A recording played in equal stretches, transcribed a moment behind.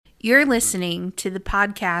You're listening to the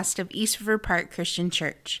podcast of East River Park Christian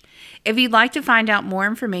Church. If you'd like to find out more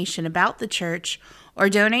information about the church or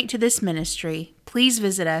donate to this ministry, please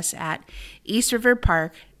visit us at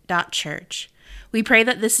eastriverpark.church. We pray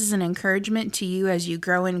that this is an encouragement to you as you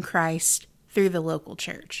grow in Christ through the local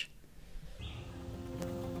church.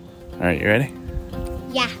 All right, you ready?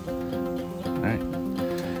 Yeah. All right.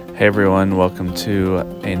 Hey everyone, welcome to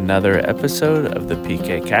another episode of the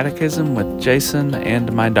PK Catechism with Jason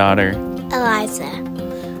and my daughter, Eliza.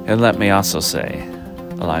 And let me also say,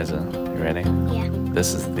 Eliza, you ready? Yeah.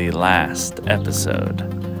 This is the last episode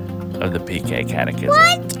of the PK Catechism.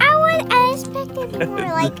 What? I expected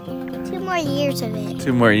more, like 2 more years of it.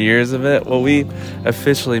 2 more years of it? Well, we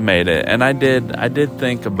officially made it. And I did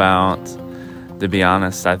think about, to be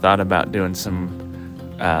honest, I thought about doing some,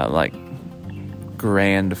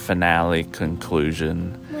 grand finale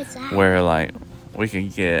conclusion. What's that? Where, we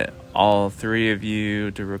could get all 3 of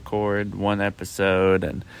you to record one episode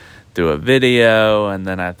and do a video. And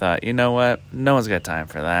then I thought, you know what? No one's got time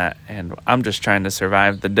for that. And I'm just trying to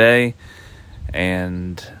survive the day.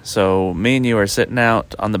 And so me and you are sitting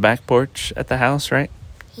out on the back porch at the house, right?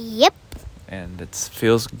 Yep. And it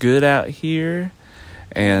feels good out here.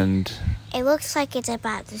 And it looks like it's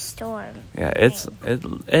about to storm. yeah,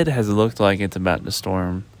 it has looked like it's about to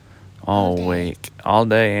storm all week, all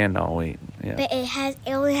day and all week. Yeah. But it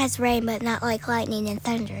only has rain, but not like lightning and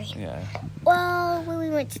thundering. Yeah. Well, when we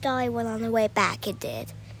went to Dollywood on the way back, it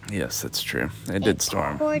did. Yes, it's true. It did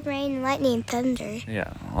storm. Poured rain, lightning, and thunder.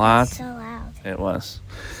 Yeah, lots. So loud. It was.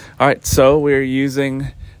 All right, so we're using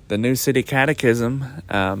the New City Catechism.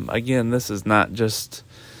 Again, this is not just.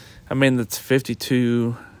 It's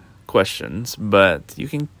 52 questions, but you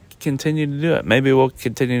can continue to do it. Maybe we'll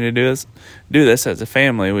continue to do this as a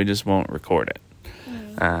family. We just won't record it.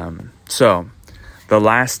 So, the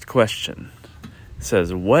last question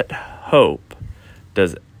says, what hope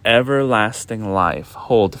does everlasting life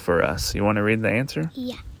hold for us? You want to read the answer?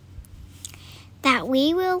 Yeah. That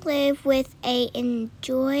we will live with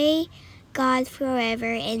enjoy God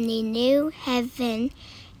forever in the new heaven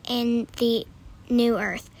and the new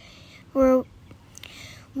earth, where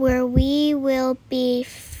we will be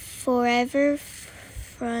forever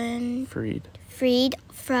freed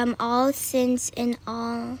from all sins and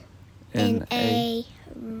all in a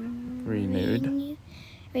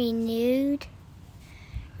renewed,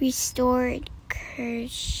 restored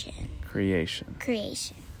creation.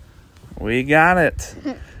 We got it.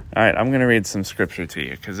 All right, I'm going to read some scripture to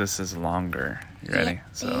you because this is longer. You ready? Yeah,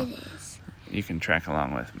 so it is. You can track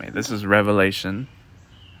along with me. This is Revelation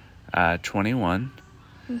 21,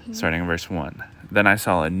 starting in verse 1. Then I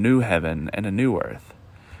saw a new heaven and a new earth,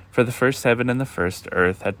 for the first heaven and the first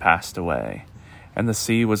earth had passed away, and the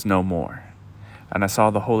sea was no more. And I saw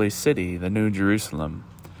the holy city, the new Jerusalem,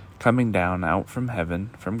 coming down out from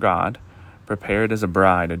heaven, from God, prepared as a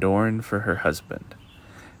bride adorned for her husband.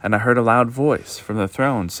 And I heard a loud voice from the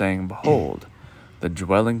throne saying, Behold, the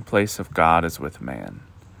dwelling place of God is with man.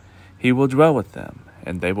 He will dwell with them,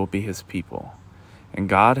 and they will be his people. And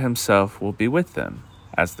God himself will be with them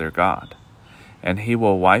as their God. And he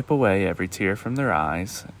will wipe away every tear from their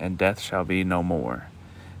eyes, and death shall be no more.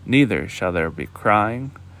 Neither shall there be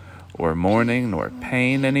crying, or mourning, nor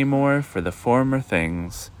pain any more, for the former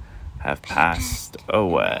things have passed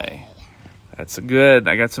away. That's good.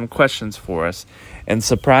 I got some questions for us. And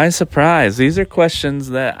surprise, surprise, these are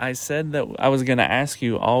questions that I said that I was going to ask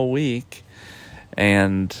you all week.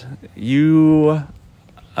 And you,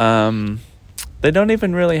 they don't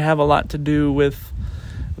even really have a lot to do with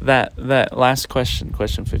that last question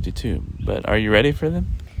 52. But are you ready for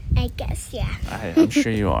them? I guess, yeah. I'm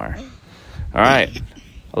sure you are. All right.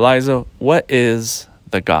 Eliza, what is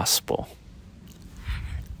the gospel?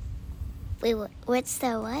 Wait, what's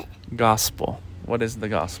the what? Gospel. What is the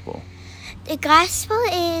gospel? The gospel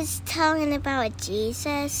is telling about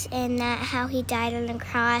Jesus and that how he died on the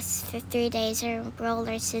cross for 3 days and rolled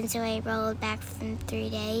our sins away, rolled back from 3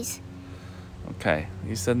 days. Okay,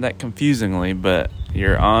 you said that confusingly, but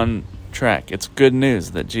you're on track. It's good news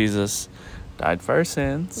that Jesus died for our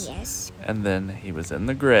sins. Yes. And then he was in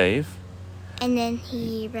the grave. And then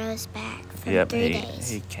he rose back from 3 days.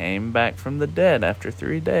 He came back from the dead after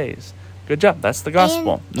 3 days. Good job. That's the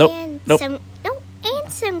gospel. And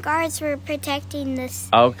some guards were protecting this.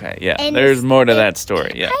 Okay, yeah. There's more to that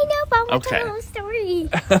story. Yeah. I know, but I want to tell the whole story.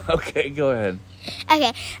 Okay, go ahead.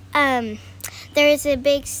 Okay. There's a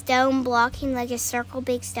big stone blocking, like a circle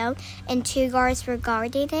big stone, and 2 guards were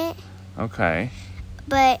guarding it. Okay.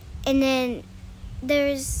 And then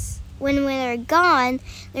when they're gone,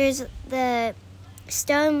 there's the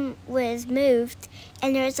stone was moved,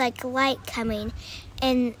 and there's like light coming,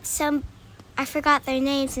 and I forgot their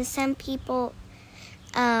names, and some people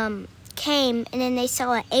came, and then they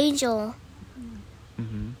saw an angel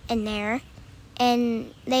in there,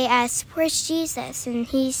 and they asked, "Where's Jesus?" And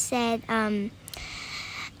he said,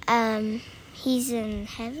 he's in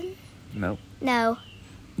heaven? Nope. No.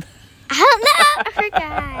 I don't know. I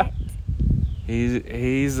forgot.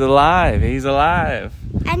 He's alive. He's alive.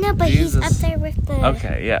 I know, but Jesus. he's up there with the...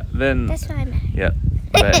 Okay, yeah. Then That's what I meant. Yep.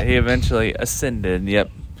 But he eventually ascended.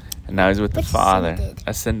 Yep. And now he's with the Father.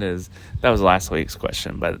 Ascended. That was last week's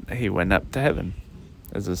question, but he went up to heaven.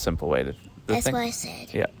 Is a simple way to That's think. what I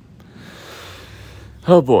said. Yep.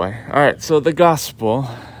 Oh boy. All right. So the gospel,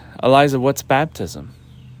 Eliza. What's baptism?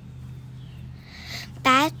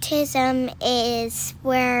 Baptism is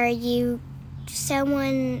where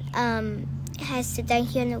someone has to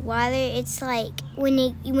dunk you in the water. It's like when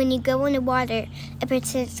you go in the water, it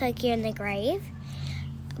pretends like you're in the grave.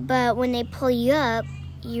 But when they pull you up,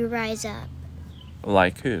 you rise up.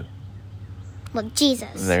 Like who? Well,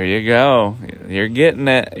 Jesus. There you go. You're getting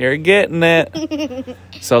it. You're getting it.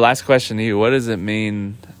 So last question to you. What does it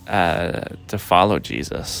mean to follow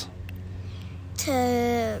Jesus?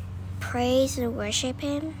 To praise and worship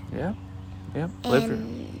him. Yeah. Yep.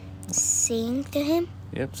 And sing to him.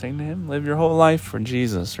 Yep. Sing to him. Live your whole life for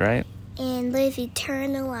Jesus, right? And live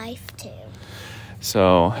eternal life too.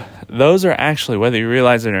 So those are actually, whether you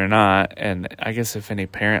realize it or not, and I guess if any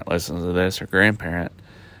parent listens to this or grandparent,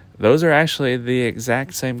 those are actually the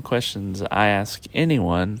exact same questions I ask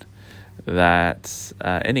anyone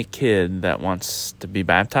any kid that wants to be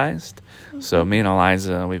baptized. Mm-hmm. So me and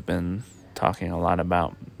Eliza, we've been talking a lot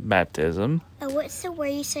about baptism. What's the word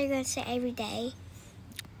you say you're going to say every day?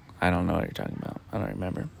 I don't know what you're talking about. I don't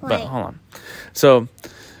remember. What? But hold on. So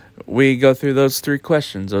we go through those 3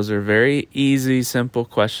 questions. Those are very easy, simple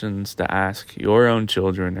questions to ask your own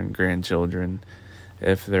children and grandchildren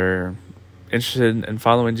if they're interested in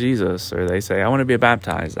following Jesus, or they say, I want to be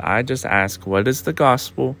baptized. I just ask, what is the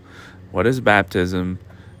gospel? What is baptism?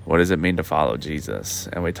 What does it mean to follow Jesus?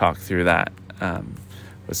 And we talk through that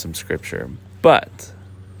with some scripture. But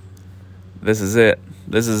this is it.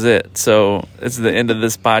 This is it. So it's the end of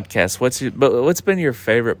this podcast. What's been your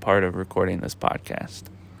favorite part of recording this podcast?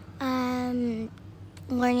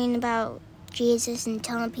 Learning about Jesus and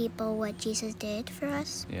telling people what Jesus did for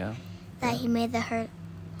us. Yeah. That he made the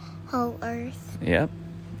whole earth. Yep.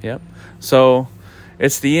 So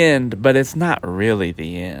it's the end, but it's not really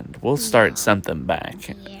the end. We'll start something back.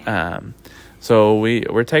 Yeah. So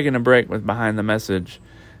we're taking a break with Behind the Message.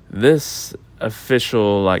 This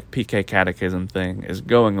official PK Catechism thing is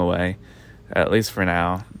going away, at least for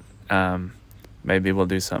now. Maybe we'll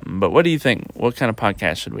do something. But what do you think? What kind of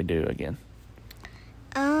podcast should we do again?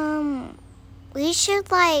 We should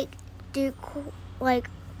do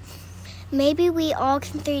maybe we all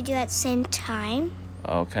can do it at the same time.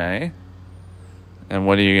 Okay. And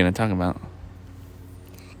what are you going to talk about?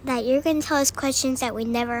 That you're going to tell us questions that we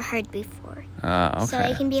never heard before. Okay. So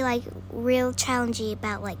it can be real challenging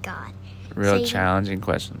about God. Real challenging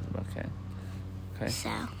questions. Okay. So,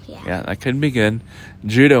 yeah. Yeah, that could be good.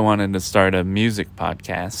 Judah wanted to start a music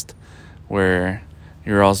podcast where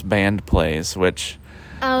your all's band plays, which...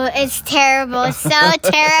 Oh, it's terrible. It's so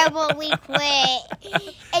terrible we quit.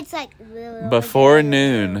 It's before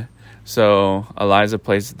noon. So Eliza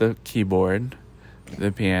plays the keyboard,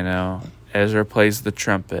 the piano. Ezra plays the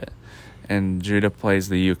trumpet. And Judah plays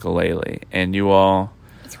the ukulele. And you all...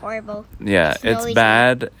 It's horrible. Yeah, it's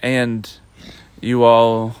bad. And you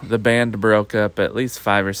all... The band broke up at least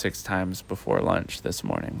 5 or 6 times before lunch this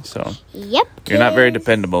morning. So... Yep. You're not very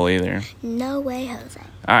dependable either. No way, Jose.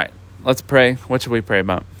 All right. Let's pray. What should we pray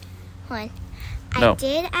about? I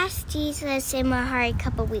did ask Jesus in my heart a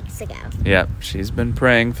couple weeks ago. Yep, she's been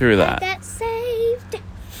praying through that. I got saved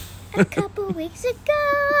a couple weeks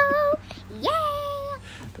ago. Yeah.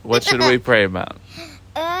 What should we pray about?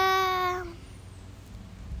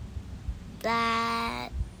 That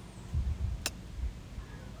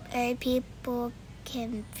people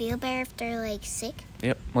can feel better if they're sick.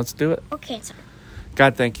 Yep, let's do it. Or cancer.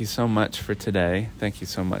 God, thank you so much for today. Thank you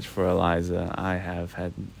so much for Eliza. I have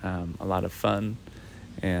had a lot of fun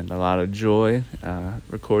and a lot of joy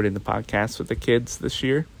recording the podcast with the kids this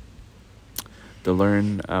year to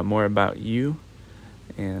learn more about you.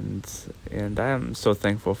 And I'm so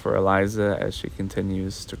thankful for Eliza as she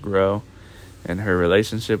continues to grow in her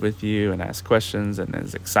relationship with you and ask questions and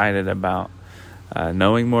is excited about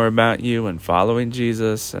knowing more about you and following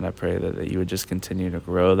Jesus. And I pray that you would just continue to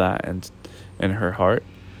grow that in her heart.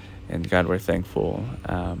 And God, we're thankful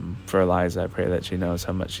for Eliza. I pray that she knows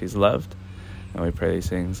how much she's loved. And we pray these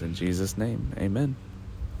things in Jesus' name. Amen.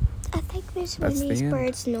 I think this That's one the is end.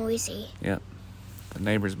 birds noisy. Yep. The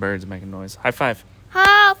neighbor's bird's making noise. High five.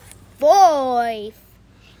 High five.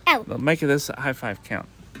 Oh, Make this high five count.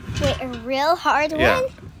 wait, a real hard Yeah.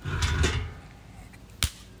 one?